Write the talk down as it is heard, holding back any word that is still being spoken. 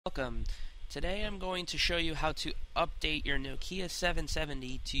Welcome. Today I'm going to show you how to update your Nokia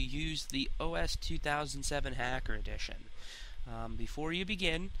 770 to use the OS 2007 Hacker Edition. Before you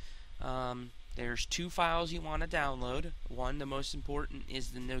begin, there's two files you want to download. One, the most important,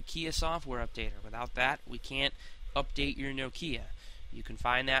 is the Nokia software updater. Without that, we can't update your Nokia. You can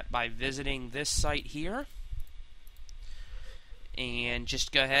find that by visiting this site here. And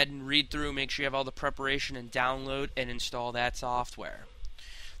just go ahead and read through, make sure you have all the preparation, and download and install that software.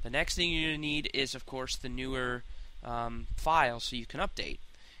 The next thing you're going to need is, of course, the newer file so you can update.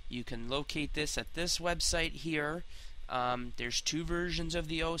 You can locate this at this website here. There's two versions of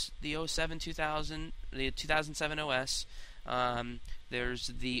the 2007 OS. There's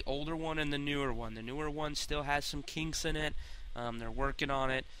the older one and the newer one. The newer one still has some kinks in it. They're working on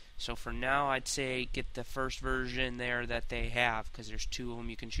it. So for now, I'd say get the first version there that they have, because there's two of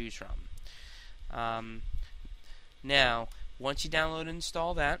them you can choose from. Now, once you download and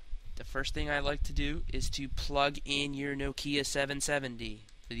install that, the first thing I like to do is to plug in your Nokia 770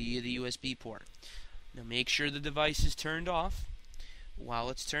 for the USB port. Now make sure the device is turned off.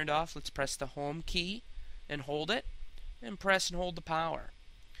 While it's turned off, let's press the home key and hold it, and press and hold the power.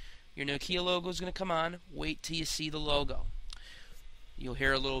 Your Nokia logo is going to come on. Wait till you see the logo. You'll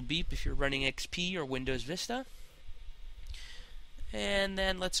hear a little beep if you're running XP or Windows Vista. And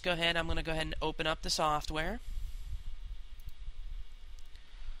then I'm going to go ahead and open up the software.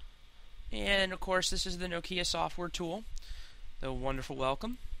 And of course, this is the Nokia software tool, the wonderful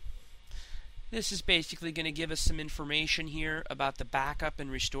welcome. This is basically going to give us some information here about the backup and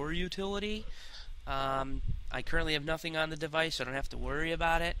restore utility. I currently have nothing on the device, so I don't have to worry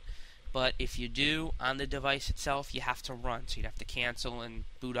about it. But if you do, on the device itself, you have to run. So you'd have to cancel and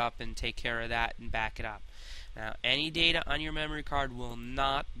boot up and take care of that and back it up. Now, any data on your memory card will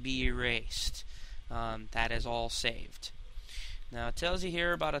not be erased. That is all saved. Now it tells you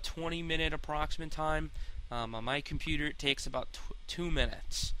here about a 20-minute approximate time. On my computer it takes about 2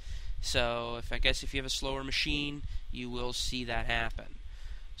 minutes. So if you have a slower machine, you will see that happen.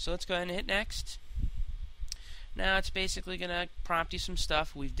 So let's go ahead and hit next. Now it's basically going to prompt you some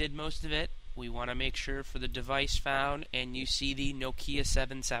stuff. We did most of it. We want to make sure for the device found and you see the Nokia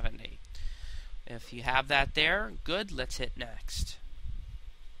 770. If you have that there, good, let's hit next.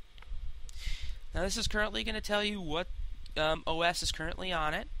 Now this is currently going to tell you what OS is currently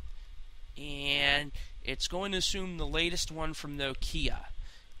on it, and it's going to assume the latest one from Nokia.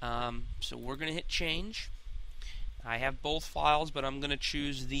 So we're going to hit change. I have both files, but I'm going to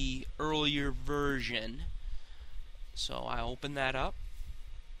choose the earlier version. So I open that up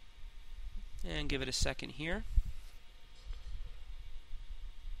and give it a second here.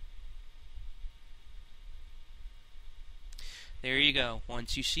 There you go.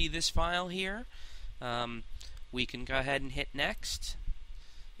 Once you see this file here, we can go ahead and hit next,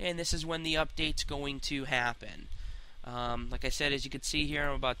 and this is when the update's going to happen. Like I said, as you can see here,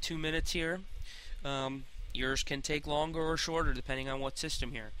 I'm about 2 minutes here. Yours can take longer or shorter depending on what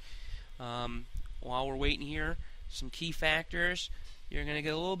system here. While we're waiting here, some key factors. You're going to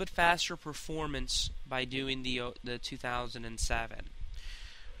get a little bit faster performance by doing the 2007.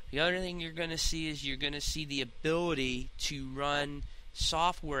 The other thing you're going to see is you're going to see the ability to run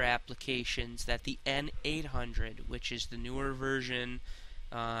software applications that the N800, which is the newer version,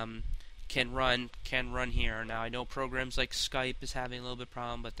 can run here. Now I know programs like Skype is having a little bit of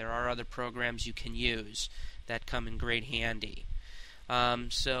problem, but there are other programs you can use that come in great handy.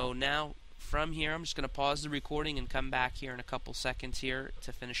 So now from here I'm just going to pause the recording and come back here in a couple seconds here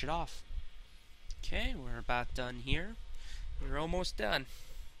to finish it off. Okay, we're about done here. We're almost done.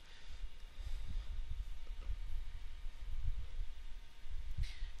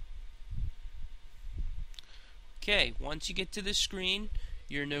 Okay, once you get to this screen,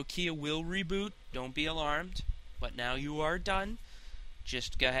 your Nokia will reboot. Don't be alarmed. But now you are done.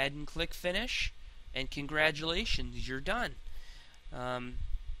 Just go ahead and click finish, and congratulations, you're done.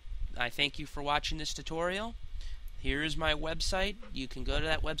 I thank you for watching this tutorial. Here is my website. You can go to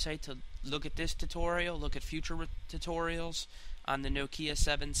that website to look at this tutorial, look at future tutorials on the Nokia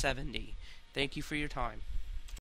 770. Thank you for your time.